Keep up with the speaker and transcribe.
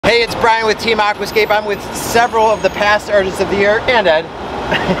Hey, it's Brian with Team Aquascape. I'm with several of the past artists of the year, and Ed.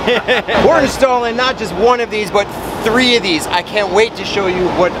 We're installing not just one of these, but 3 of these. I can't wait to show you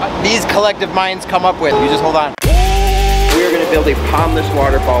what these collective minds come up with. You just hold on. We are going to build a pondless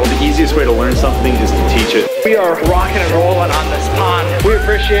waterfall. The easiest way to learn something is to teach it. We are rocking and rolling on this pond. We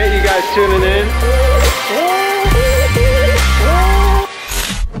appreciate you guys tuning in.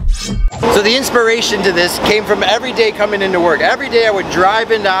 So the inspiration to this came from every day coming into work. Every day I would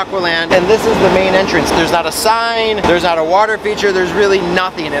drive into Aqualand, and this is the main entrance. There's not a sign, there's not a water feature, there's really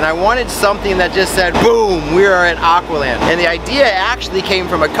nothing. And I wanted something that just said, boom, we are at Aqualand. And the idea actually came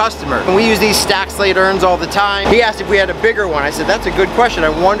from a customer. And we use these stack slate urns all the time. He asked if we had a bigger one. I said, that's a good question. I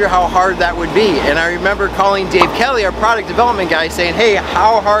wonder how hard that would be. And I remember calling Dave Kelly, our product development guy, saying, hey,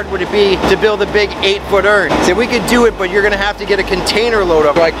 how hard would it be to build a big 8-foot urn? He said, we could do it, but you're gonna have to get a container load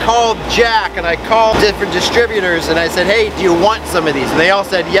up. So I called Jaak and I called different distributors and I said, hey, do you want some of these? And they all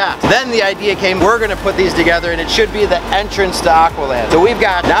said yes. Then the idea came, we're gonna put these together and it should be the entrance to Aqualand. So we've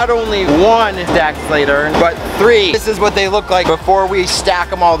got not only 1 stacked slate urn, but 3. This is what they look like before we stack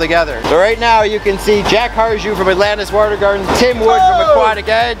them all together. So right now you can see Jaak Harju from Atlantis WaterGardens, Tim Wood from Aquatic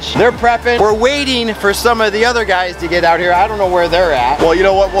Edge. They're prepping. We're waiting for some of the other guys to get out here. I don't know where they're at. Well, you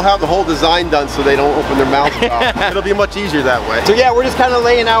know what? We'll have the whole design done so they don't open their mouths out. It'll be much easier that way. So yeah, we're just kind of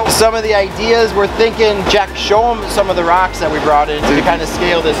laying out some of the ideas. We're thinking, Jack, show them some of the rocks that we brought in to kind of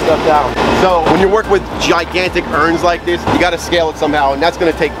scale this stuff down. So when you're working with gigantic urns like this, you got to scale it somehow, and that's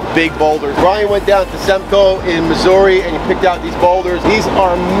going to take big boulders. Brian went down to Semco in Missouri and he picked out these boulders. These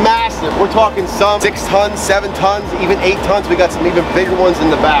are massive. We're talking some 6 tons, 7 tons, even 8 tons. We got some even bigger ones in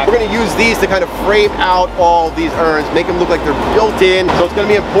the back. We're going to use these to kind of frame out all these urns, make them look like they're built in. So it's going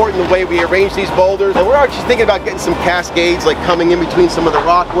to be important the way we arrange these boulders. And we're actually thinking about getting some cascades like coming in between some of the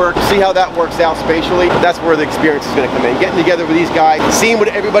rock work. See how that works out spatially. That's where the experience is going to come in. Getting together with these guys, seeing what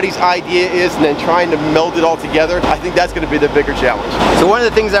everybody's idea is, and then trying to meld it all together. I think that's going to be the bigger challenge. So one of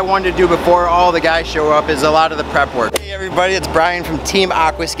the things I wanted to do before all the guys show up is a lot of the prep work. Hey everybody, it's Brian from Team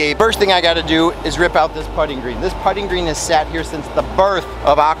Aquascape. First thing I got to do is rip out this putting green. This putting green has sat here since the birth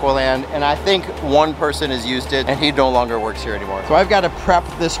of Aqualand, and I think one person has used it and he no longer works here anymore. So I've got to prep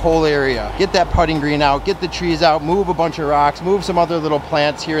this whole area, get that putting green out, get the trees out, move a bunch of rocks, move some other little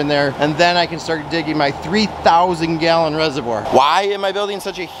plants here and there, and then I can start digging my 3,000 gallon reservoir. Why am I building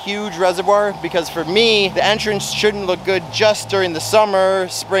such a huge reservoir? Because for me, the entrance shouldn't look good just during the summer,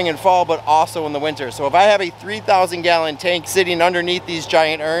 spring and fall, but also in the winter. So if I have a 3,000 gallon tank sitting underneath these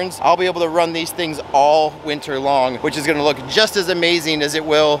giant urns, I'll be able to run these things all winter long, which is gonna look just as amazing as it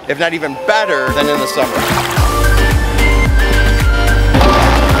will, if not even better than in the summer.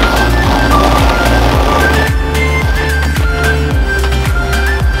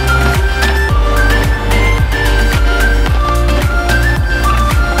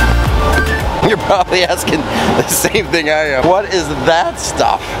 You're probably asking the same thing I am. What is that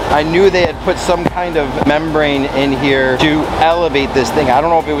stuff? I knew they had put some kind of membrane in here to elevate this thing. I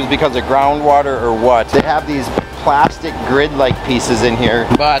don't know if it was because of groundwater or what. They have these plastic grid-like pieces in here,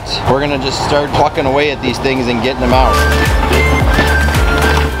 but we're gonna just start plucking away at these things and getting them out.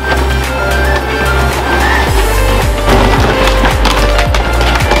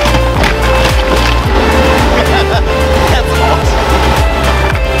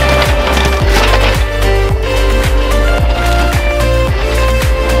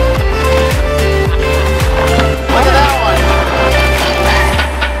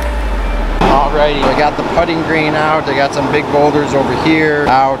 I got the putting green out, I got some big boulders over here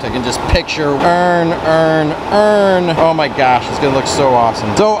out. I can just picture urn. Oh my gosh, it's gonna look so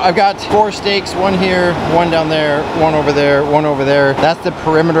awesome. So I've got 4 stakes, 1 here, 1 down there, 1 over there, 1 over there. That's the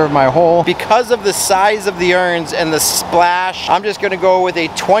perimeter of my hole. Because of the size of the urns and the splash, I'm just gonna go with a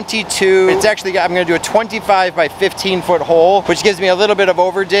 22. It's actually, I'm gonna do a 25 by 15 foot hole, which gives me a little bit of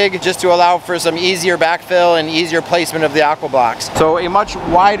over dig just to allow for some easier backfill and easier placement of the aqua blocks. So a much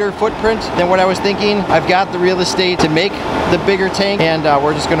wider footprint than what I was thinking. I've got the real estate to make the bigger tank, and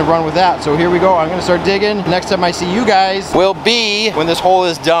we're just gonna run with that. So here we go. I'm gonna start digging. Next time I see you guys will be when this hole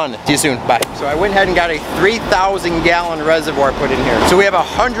is done. See you soon. Bye. So I went ahead and got a 3,000 gallon reservoir put in here. So we have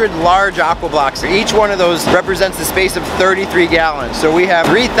 100 large aqua blocks. Each one of those represents the space of 33 gallons. So we have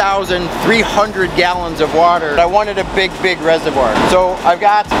 3,300 gallons of water. I wanted a big reservoir. So I've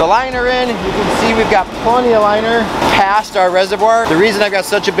got the liner in. You can see we've got plenty of liner past our reservoir. The reason I've got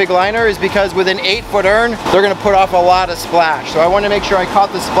such a big liner is because with an 8-foot urn, they're gonna put off a lot of splash. So I want to make sure I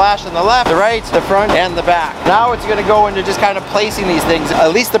caught the splash on the left, the right, the front, and the back. Now it's gonna go into just kind of placing these things.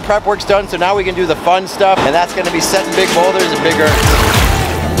 At least the prep work's done, so now we can do the fun stuff, and that's gonna be setting big boulders and big urns.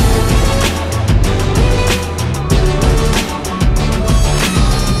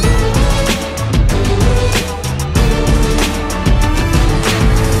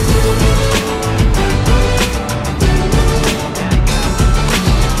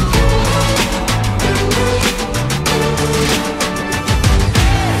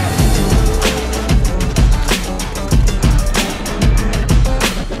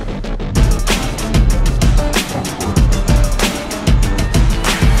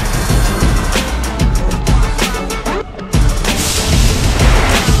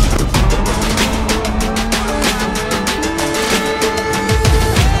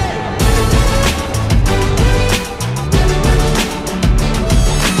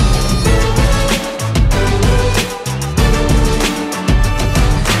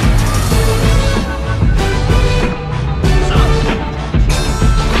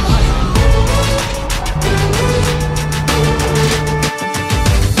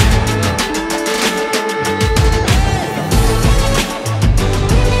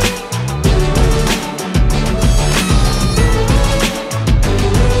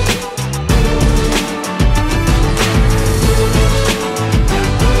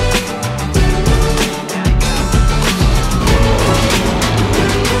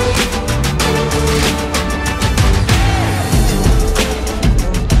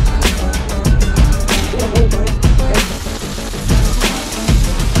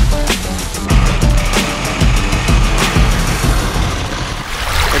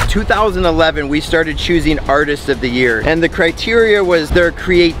 2011, we started choosing Artists of the Year, and the criteria was their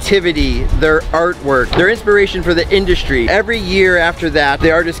creativity, their artwork, their inspiration for the industry. Every year after that,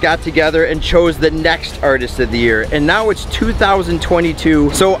 the artists got together and chose the next Artist of the Year, and now it's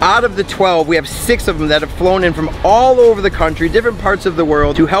 2022. So out of the 12, we have 6 of them that have flown in from all over the country, different parts of the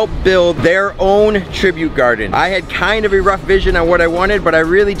world, to help build their own tribute garden. I had kind of a rough vision on what I wanted, but I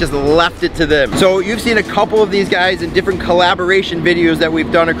really just left it to them. So you've seen a couple of these guys in different collaboration videos that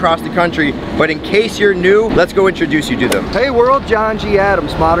we've done across the country, but in case you're new, let's go introduce you to them. Hey world, John G.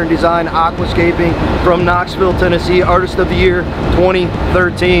 Adams, Modern Design Aquascaping from Knoxville, Tennessee, Artist of the Year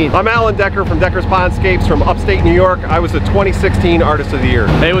 2013. I'm Alan Decker from DECKER'S Pondscapes from upstate New York. I was the 2016 Artist of the Year.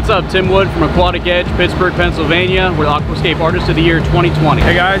 Hey, what's up? Tim Wood from Aquatic Edge, Pittsburgh, Pennsylvania. We're Aquascape Artist of the Year 2020.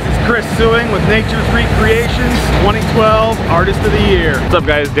 Hey guys, it's Chris Siewing with Nature's Recreations 2012 Artist of the Year. What's up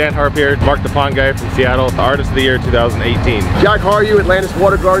guys, Dan Harp here, Mark the Pond Guy from Seattle, Artist of the Year 2018. Jaak Harju, Atlantis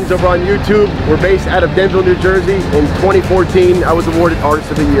Water Gardens over on YouTube. We're based out of Denville, New Jersey. In 2014, I was awarded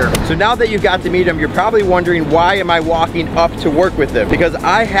Artist of the Year. So now that you got to meet them, you're probably wondering, why am I walking up to work with them? Because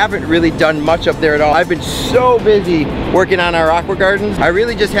I haven't really done much up there at all. I've been so busy working on our aqua gardens. I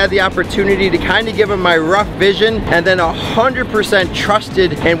really just had the opportunity to kind of give them my rough vision, and then 100%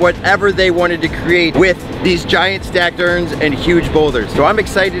 trusted in whatever they wanted to create with these giant stacked urns and huge boulders. So I'm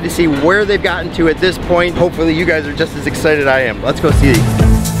excited to see where they've gotten to at this point. Hopefully you guys are just as excited I am. Let's go see.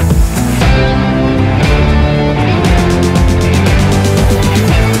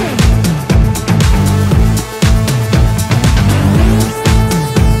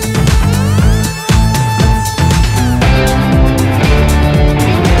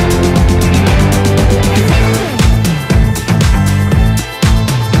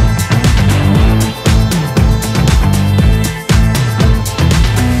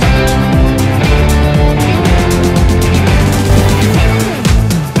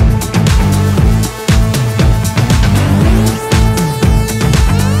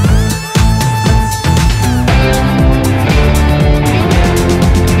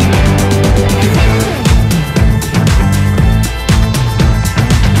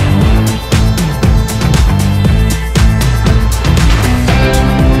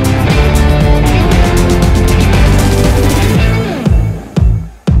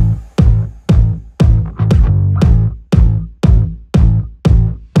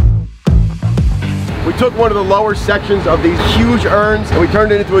 Took one of the lower sections of these huge urns and we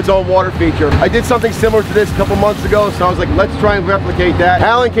turned it into its own water feature. I did something similar to this a couple months ago, so I was like, let's try and replicate that.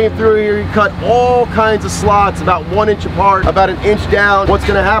 Alan came through here, he cut all kinds of slots about 1 inch apart, about 1 inch down. What's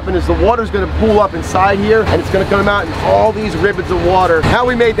gonna happen is the water's gonna pool up inside here and it's gonna come out in all these ribbons of water. How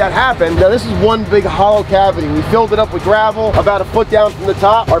we made that happen, now this is one big hollow cavity. We filled it up with gravel about 1 foot down from the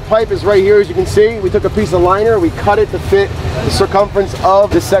top. Our pipe is right here, as you can see. We took a piece of liner, we cut it to fit the circumference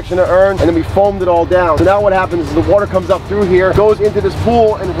of this section of urn, and then we foamed it all down. So now what happens is the water comes up through here, goes into this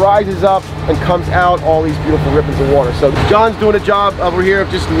pool and rises up and comes out all these beautiful ribbons of water. So John's doing a job over here of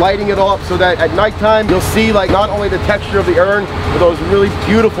just lighting it all up so that at nighttime you'll see like not only the texture of the urn, but those really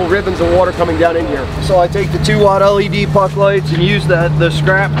beautiful ribbons of water coming down in here. So I take the 2-watt LED puck lights and use the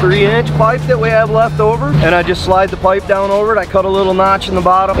scrap 3-inch pipe that we have left over, and I just slide the pipe down over it. I cut a little notch in the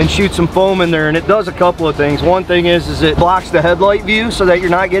bottom and shoot some foam in there, and it does a couple of things. One thing is it blocks the headlight view so that you're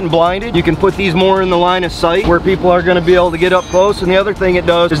not getting blinded. You can put these more in the line of sight where people are going to be able to get up close. And the other thing it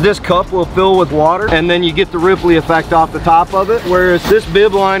does is this cup will fill with water, and then you get the ripply effect off the top of it, whereas this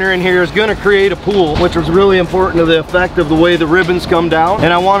bib liner in here is going to create a pool, which was really important to the effect of the way the ribbons come down.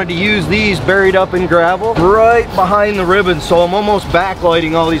 And I wanted to use these buried up in gravel right behind the ribbons, so I'm almost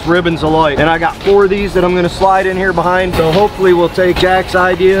backlighting all these ribbons of light. And I got 4 of these that I'm going to slide in here behind, so hopefully we'll take Jack's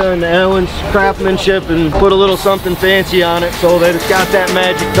idea and Alan's craftsmanship and put a little something fancy on it so that it's got that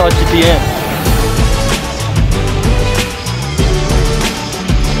magic touch at the end.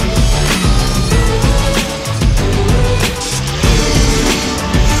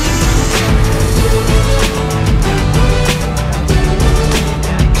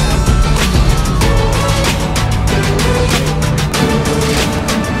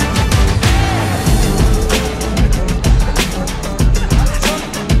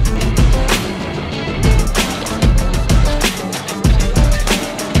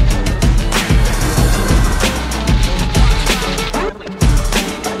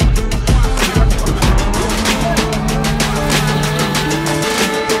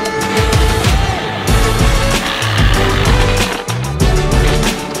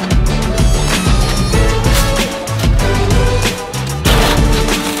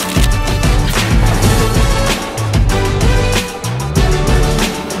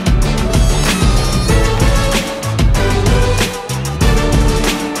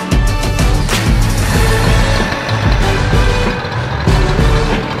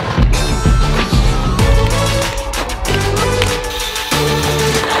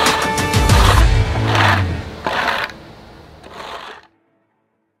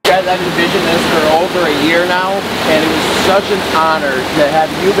 guys, I've envisioned this for over a year now, and it was such an honor to have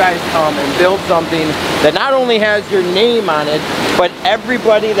you guys come and build something that not only has your name on it, but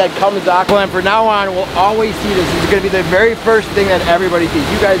everybody that comes to Aqualand from now on will always see this. This is going to be the very first thing that everybody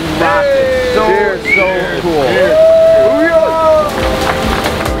sees. You guys rock it. So cool.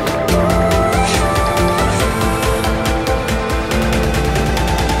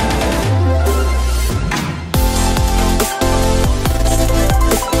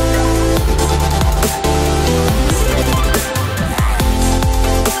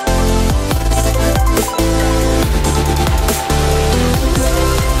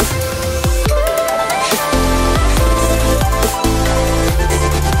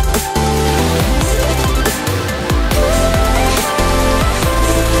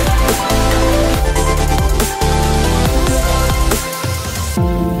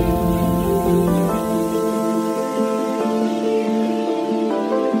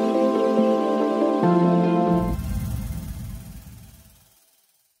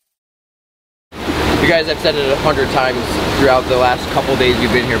 You guys, I've said it 100 times throughout the last couple days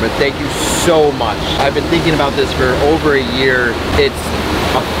you've been here, but thank you so much. I've been thinking about this for over a year. It's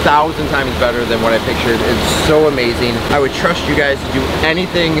 1,000 times better than what I pictured. It's so amazing. I would trust you guys to do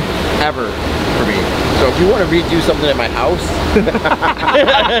anything ever for me. So if you want to redo something at my house,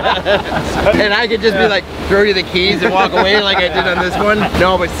 and I could just be like, throw you the keys and walk away like I did on this one.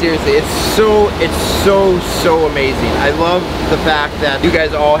 No, but seriously, it's so amazing. I love the fact that you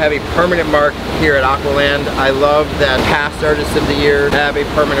guys all have a permanent mark here at Aqualand. I love that past artists of the year have a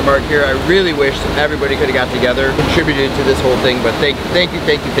permanent mark here. I really wish everybody could have got together, contributed to this whole thing, but thank you.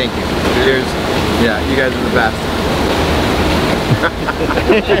 Cheers. Yeah, you guys are the best.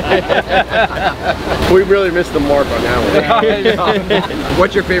 We really missed the mark on that one.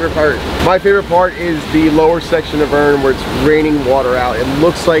 What's your favorite part? My favorite part is the lower section of urn where it's raining water out. It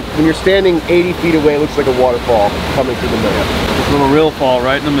looks like, when you're standing 80 feet away, it looks like a waterfall coming through the middle. This little real fall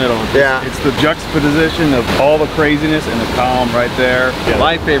right in the middle. Yeah. It's the juxtaposition of all the craziness and the calm right there. Yeah,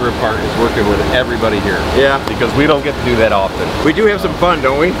 my favorite part is working with everybody here. Yeah. Because we don't get to do that often. We do have some fun,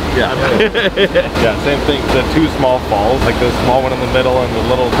 don't we? Yeah. Yeah, same thing. The two small falls, like the small one in the middle and the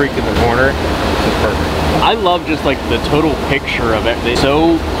little creek in the corner, is perfect. I love just like the total picture of it. It's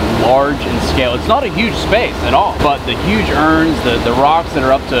so large in scale. It's not a huge space at all, but the huge urns, the rocks that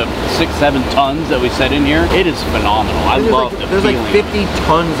are up to 6-7 tons that we set in here, it is phenomenal. I love the There's feeling. like 50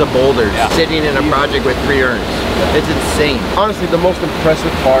 tons of boulders sitting in a project with 3 urns. It's insane. Honestly, the most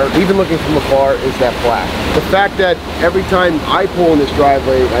impressive part, even looking from afar, is that plaque. The fact that every time I pull in this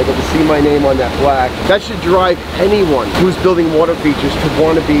driveway, I get to see my name on that plaque. That should drive anyone who's building water features to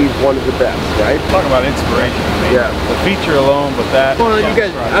want to be one of the best, right? Talk about inspiration. I mean, Yeah. the feature alone, but that. Well, you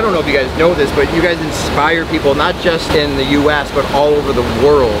guys, I don't know if you guys know this, but you guys inspire people not just in the US, but all over the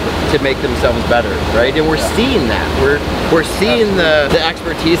world to make themselves better, right? And we're seeing that. We're seeing the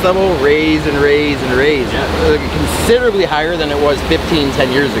expertise level raise and raise and raise. Considerably higher than it was 15,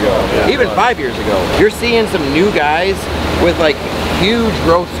 10 years ago. Even 5 years ago. You're seeing some new guys with like huge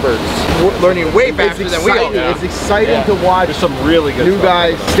growth spurts, learning way faster than we are. It's exciting to watch. There's some really good new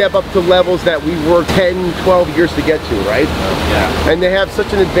stuff guys step up to levels that we worked 10, 12 years to get to, right? Yeah. And they have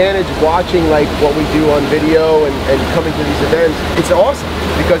such an advantage watching like what we do on video and coming to these events. It's awesome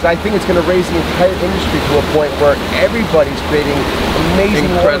because I think it's going to raise the entire industry to a point where everybody's creating amazing,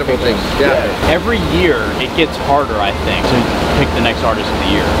 incredible things. Yeah. Every year it gets harder, I think, to pick the next artist of the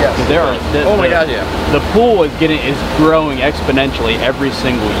year. Yes. There are Oh my God, yeah. The pool is growing exponentially every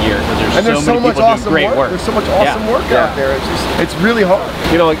single year because there's so many people doing great work. There's so much awesome work out there. It's really hard.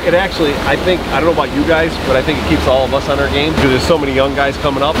 You know, it actually, I don't know about you guys, but I think it keeps all of us on our game because there's so many young guys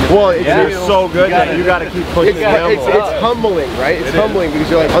coming up. Well, they're so good that you got to keep pushing them. It's humbling, right? It's humbling because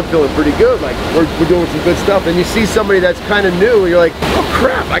you're like, I'm feeling pretty good. Like, we're doing some good stuff. And you see somebody that's kind of new and you're like, oh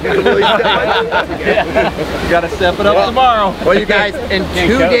crap, I got to really step up. You got to step it up tomorrow. Well, you guys, in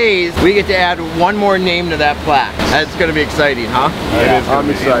 2 days, we get to add one more name to that plaque. That's going to be exciting, huh? I'm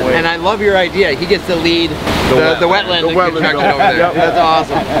excited. And I love your idea. He gets to lead the wetland construction over there. Yep. That's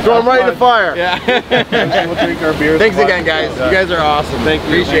awesome. Throw them right in the fire. Yeah. We'll drink our beers. Thanks again, guys. You guys are awesome. Thank you.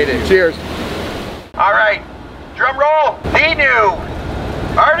 Appreciate it. Cheers. All right, drum roll. The new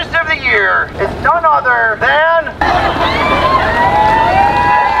Artist of the Year is none other than